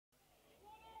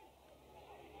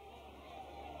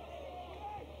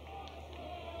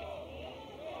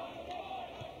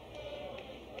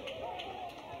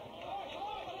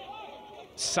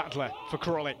Sadler for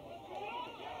Crawley.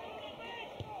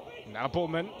 Now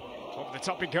Bullman, over the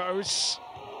top it goes.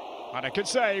 And a good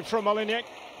save from Olenek,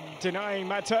 denying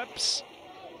Mattups.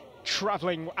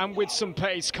 Travelling and with some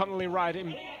pace, Connolly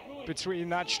riding between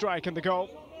that strike and the goal.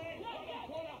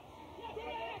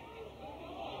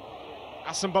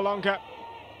 Asombalonga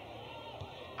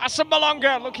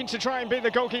looking to try and beat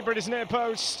the goalkeeper at his near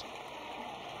post.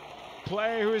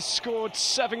 Player who has scored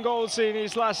 7 goals in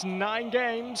his last 9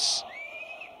 games.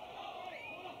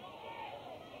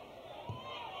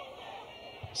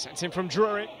 Sent in from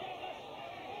Drury.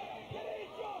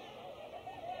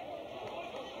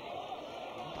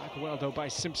 Back well though by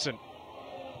Simpson.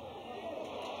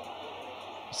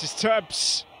 This is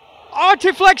Tubbs. Oh,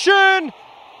 deflection!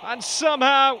 And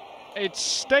somehow it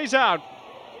stays out.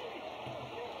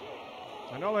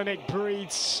 And Olenek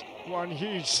breathes one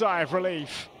huge sigh of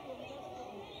relief.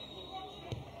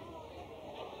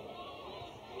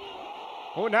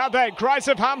 Oh, now then, cries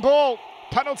of handball.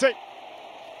 Penalty.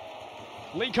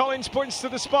 Lee Collins points to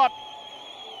the spot.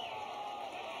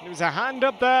 There was a hand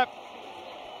up there.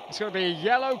 It's going to be a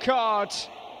yellow card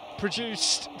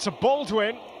produced to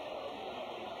Baldwin.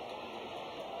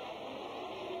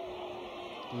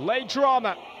 Late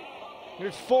drama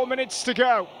with 4 minutes to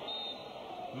go.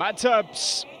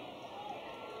 Mattups.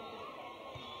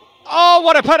 Oh,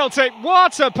 what a penalty!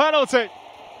 What a penalty!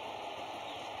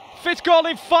 5th goal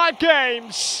in 5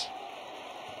 games.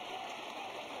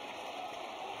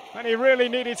 And he really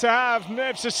needed to have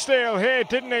nerves of steel here,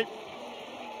 didn't he?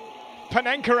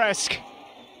 Panenka-esque.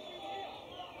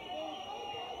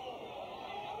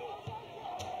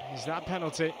 Is that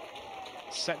penalty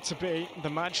set to be the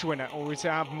match winner, or we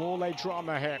to have more late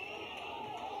drama here?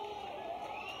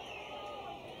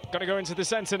 Got to go into the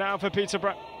centre now for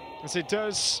Peterborough, as it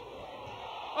does.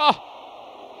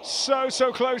 Oh,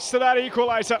 so close to that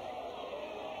equaliser.